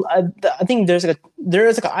 I think there is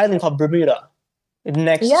like an island called Bermuda.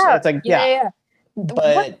 Next, it's like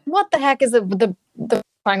But what the heck is the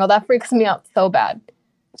triangle? That freaks me out so bad.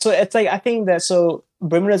 So it's like I think that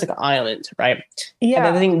Bermuda is like an island, right? Yeah.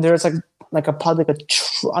 And I think there's like a public I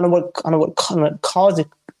don't know what calls it.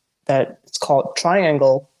 That it's called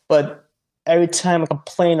triangle, but every time like a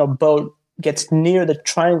plane or boat gets near the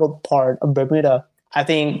triangle part of Bermuda, I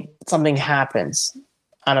think something happens.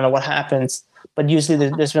 I don't know what happens, but usually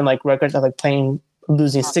there's been like records of like plane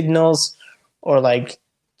losing signals or like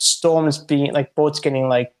storms being like boats getting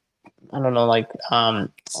like I don't know like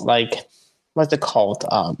what's it called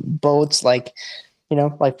boats like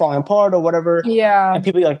like falling apart or whatever. Yeah, and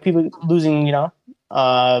people losing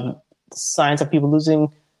signs of people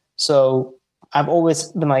losing. So I've always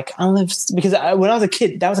been like, I don't know because when I was a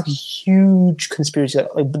kid, that was like a huge conspiracy,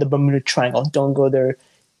 like the Bermuda Triangle. Don't go there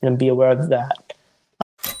and be aware of that.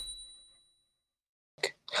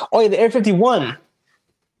 Oh yeah, the Air 51.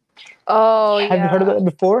 Oh, Have you heard of that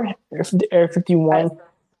before? Air 51.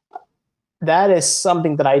 That is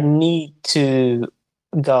something that I need to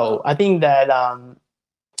go. I think that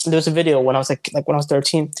there was a video when I was like when I was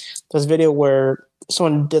 13. There was a video where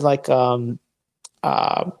someone did like a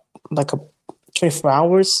 24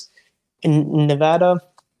 hours in Nevada,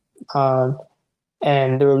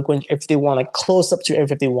 and they were going to Air 51, like close up to Air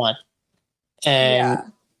 51, and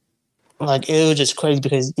like it was just crazy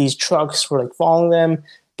because these trucks were like following them,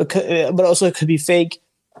 but also it could be fake.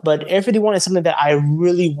 But Air 51 is something that I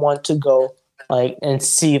really want to go like and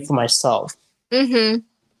see for myself. Mm-hmm.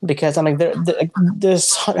 Because I'm like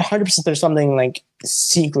there's 100% there's something like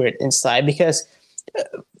secret inside because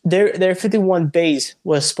their 51 base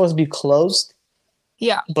was supposed to be closed.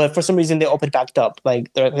 Yeah. But for some reason they opened back up.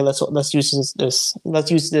 Like they're like, hey, let's use this let's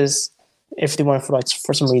use this Air 51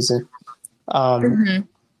 for some reason.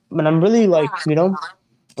 But I'm really like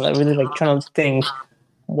like really like trying to think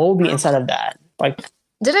what would be inside of that. Like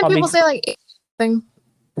didn't people say like thing?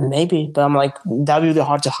 Maybe, but I'm like that'd be really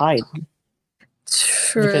hard to hide.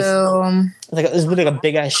 True. Because, like it's really like a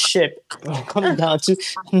big ass ship coming down to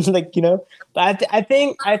like But I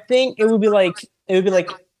think it would be like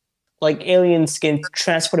aliens getting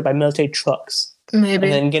transported by military trucks.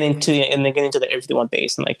 Maybe. And then get into the Air 51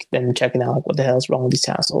 base and like then checking out like what the hell is wrong with these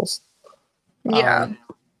assholes. Yeah.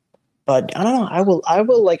 But I don't know. I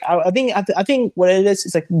will like I think what it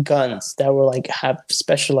is like guns that will like have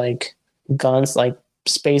special like guns like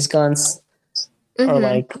space guns or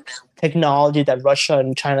like technology that Russia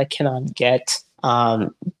and China cannot get.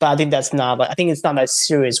 But I think that's not like I think it's not that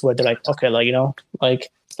serious where they're like okay like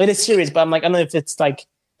like it is serious, but I'm like I don't know if it's like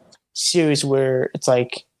serious where it's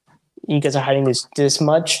like you guys are hiding this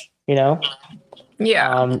much,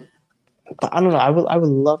 Yeah. But I don't know.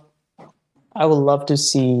 I would love to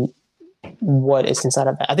see what is inside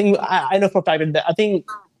of that. I think I know for a fact that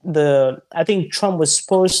I think Trump was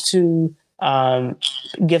supposed to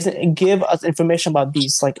give us information about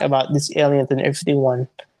these aliens in Air 51,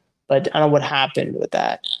 but I don't know what happened with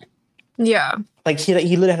that. Yeah. Like he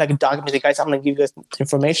literally had like a document. Like, guys, I'm gonna give you guys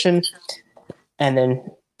information, and then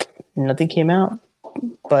nothing came out.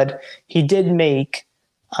 But he did make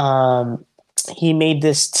he made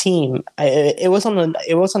this team. It was on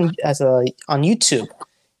YouTube.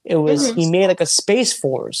 It was he made like a space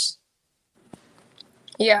force.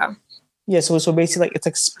 Yeah. Yeah. So basically, like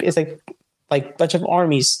it's like a bunch of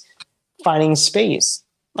armies fighting space.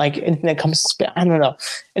 Like anything that comes to space, I don't know.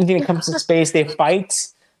 Anything that comes to space, they fight.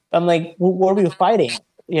 I'm like, what are we fighting?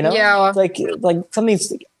 Yeah. Like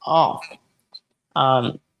something's off.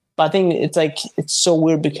 But I think it's so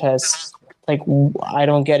weird because like I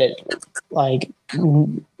don't get it. Like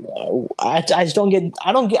I just don't get.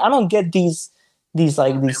 I don't get these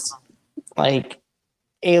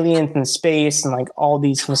aliens in space and like all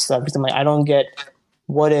these kind of stuff. Because I'm like I don't get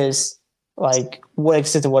what exists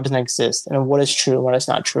and what doesn't exist, and what is true and what is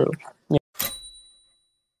not true.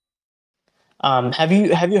 Have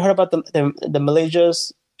you heard about the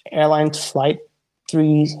Malaysia's Airlines flight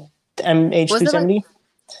MH370?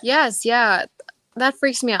 Yes, yeah. That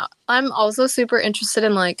freaks me out. I'm also super interested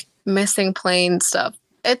in like missing plane stuff.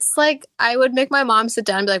 It's like I would make my mom sit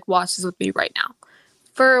down and be like, watch this with me right now.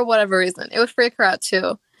 For whatever reason. It would freak her out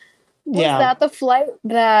too. Yeah. Was that the flight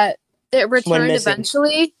that it returned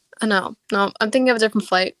eventually? Oh, no, I'm thinking of a different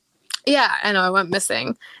flight. Yeah, I know, it went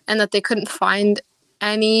missing. And that they couldn't find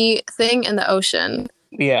anything in the ocean.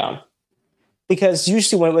 Yeah. Because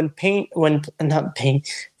usually when planes when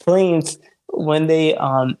they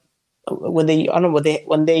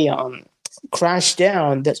crash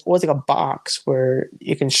down, there's always like a box where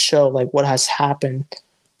you can show like what has happened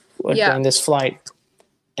during this flight.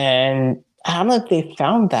 And I don't know if they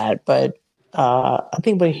found that, but I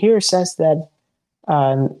think but here it says that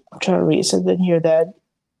I'm trying to read. It says that here that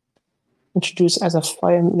introduced as a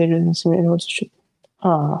flight later in order to shoot.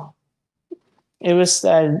 It was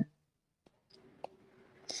that.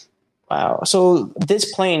 Wow. So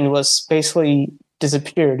this plane was basically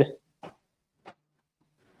disappeared.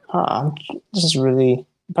 This is really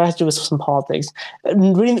perhaps to do with some politics.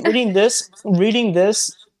 Reading this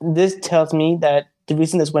tells me that the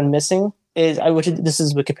reason this went missing is this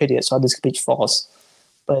is Wikipedia, so this could be false,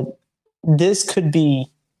 but this could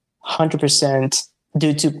be 100%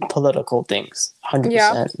 due to political things. 100%.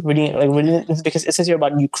 Yeah. Reading because it says here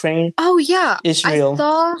about Ukraine. Oh yeah, Israel. I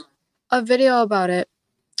saw a video about it.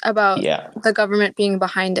 About the government being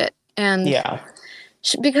behind it. And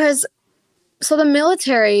because So the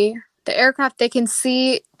military, the aircraft, they can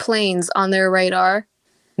see planes on their radar.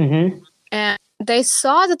 Mm-hmm. And they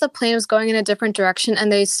saw that the plane was going in a different direction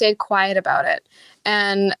and they stayed quiet about it.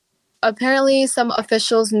 And apparently some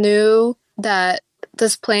officials knew that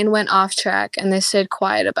this plane went off track and they stayed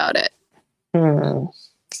quiet about it.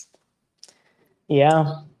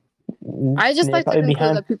 Yeah. I just like to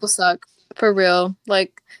conclude that people suck. For real.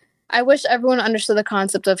 Like, I wish everyone understood the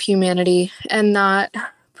concept of humanity and not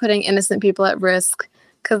putting innocent people at risk.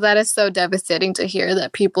 Because that is so devastating to hear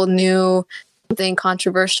that people knew something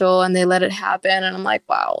controversial and they let it happen. And I'm like,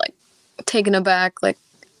 wow, like, taken aback. Like,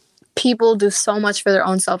 people do so much for their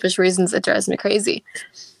own selfish reasons. It drives me crazy.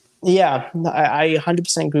 Yeah, I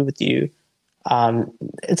 100% agree with you.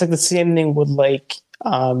 It's like the same thing with like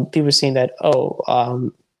people saying that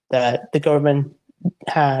that the government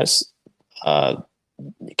has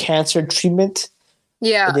cancer treatment.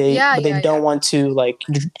 Yeah, but they don't want to like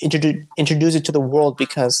introduce it to the world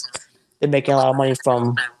because they're making a lot of money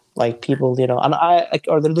from like people, you know, and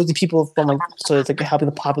or they're losing people from like, so it's like helping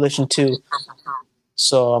the population too.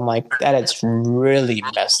 So I'm like, that is really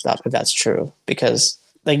messed up if that's true, because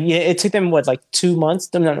like, yeah, it took them what, like 2 months?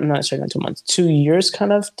 I'm not sure, not 2 months, 2 years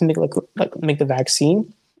kind of to make make the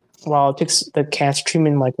vaccine, while it takes the cancer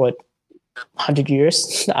treatment like what, 100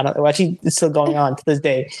 years? I don't know. Actually, it's still going on to this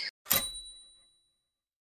day.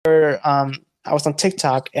 I was on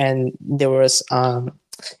TikTok and there was a like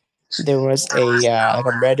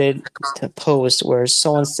a Reddit post where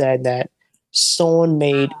someone said that someone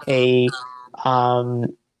made a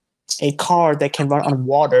car that can run on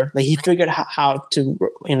water. Like he figured how to,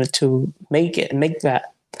 you know, to make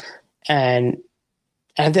that, and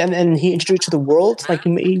then he introduced it to the world. Like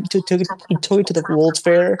he took it to the World's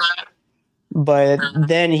Fair, but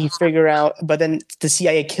then he figured out. But then the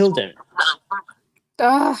CIA killed him.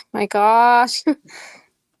 Oh my gosh! And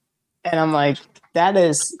I'm like, that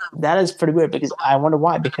is pretty weird, because I wonder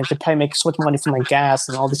why. Because they probably make so much money from like gas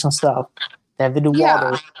and all this kind of stuff. They have to do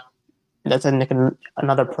water. That's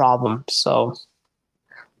another problem. So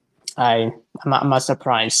I'm not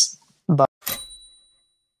surprised. But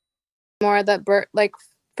more that like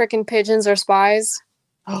freaking pigeons are spies.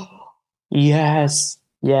 Yes,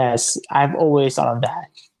 I've always thought of that.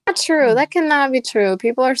 Not true. That cannot be true.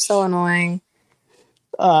 People are so annoying.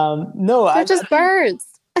 No, they're just birds.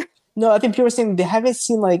 No, I think people are saying they haven't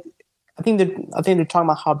seen like. I think they're talking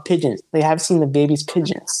about how pigeons. They haven't seen the baby's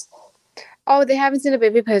pigeons. Oh, they haven't seen a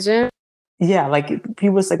baby pigeon. Yeah, like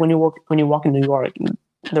people was like when you walk in New York,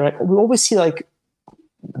 they're like, we always see like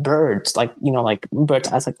birds, like, you know, like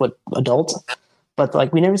birds as like what, adults, but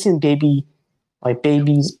like we never seen babies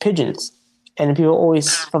pigeons, and people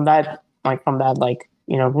always from that like,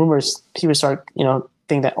 you know, rumors, people start, you know,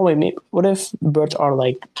 think that, oh wait, maybe, what if birds are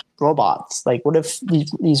like robots? Like what if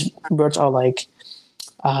these birds are like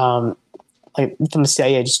from the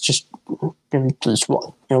CIA, just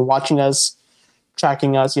watching us,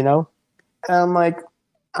 tracking us, you know? And I'm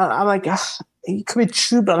like, it could be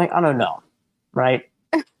true, but I'm like, I don't know, right?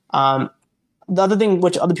 The other thing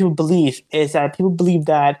which other people believe is that people believe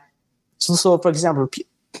that, so for example,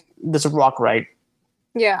 there's a rock, right?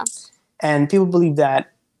 Yeah. And people believe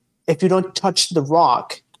that if you don't touch the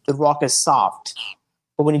rock is soft.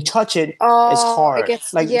 But when you touch it, it's hard.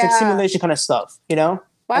 It's like simulation kind of stuff, you know?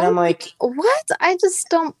 Why and I'm like, what? I just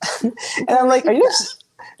don't. And I'm like, are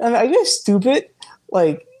you stupid?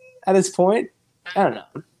 Like, at this point, I don't know.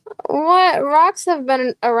 What? Rocks have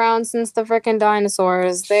been around since the freaking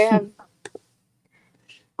dinosaurs. They have.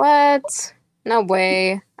 What? No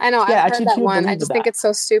way. I know. Yeah, I've heard that one. I just think it's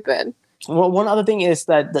so stupid. Well, one other thing is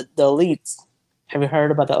that the elites. Have you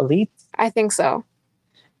heard about the elites? I think so.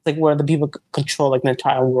 Like where the people control like the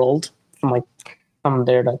entire world from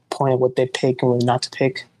their like point of what they pick and what not to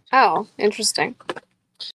pick. Oh, interesting.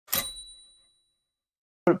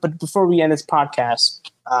 But before we end this podcast,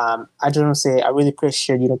 I just want to say I really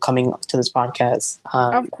appreciate you coming to this podcast.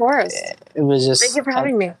 Of course. It was just. Thank you for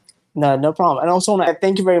having me. No problem. And also,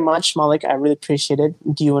 thank you very much, Malik. I really appreciate it.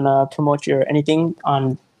 Do you want to promote anything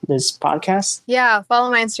on this podcast? Yeah, follow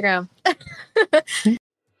my Instagram.